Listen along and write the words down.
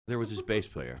there was this bass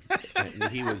player, and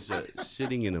he was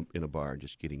sitting in a bar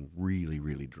just getting really,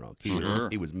 really drunk. He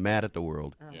was mad at the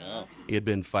world. Yeah. He had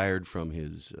been fired from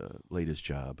his latest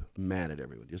job, mad at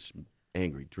everyone, just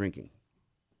angry, drinking.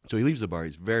 So he leaves the bar.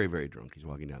 He's very, very drunk. He's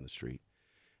walking down the street.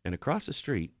 And across the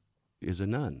street is a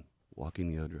nun walking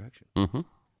the other direction. Mm-hmm. Well,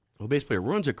 the bass player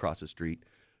runs across the street,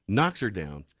 knocks her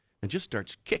down, and just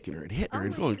starts kicking her and hitting her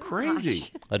and going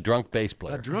crazy. A drunk bass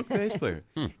player. A drunk bass player.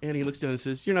 And he looks down and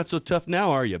says, "You're not so tough now,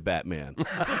 are you, Batman?" This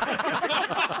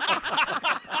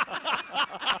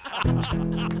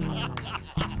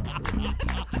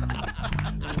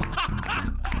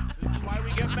is why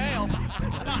we get mail.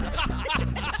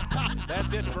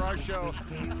 That's it for our show.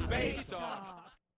 Based on.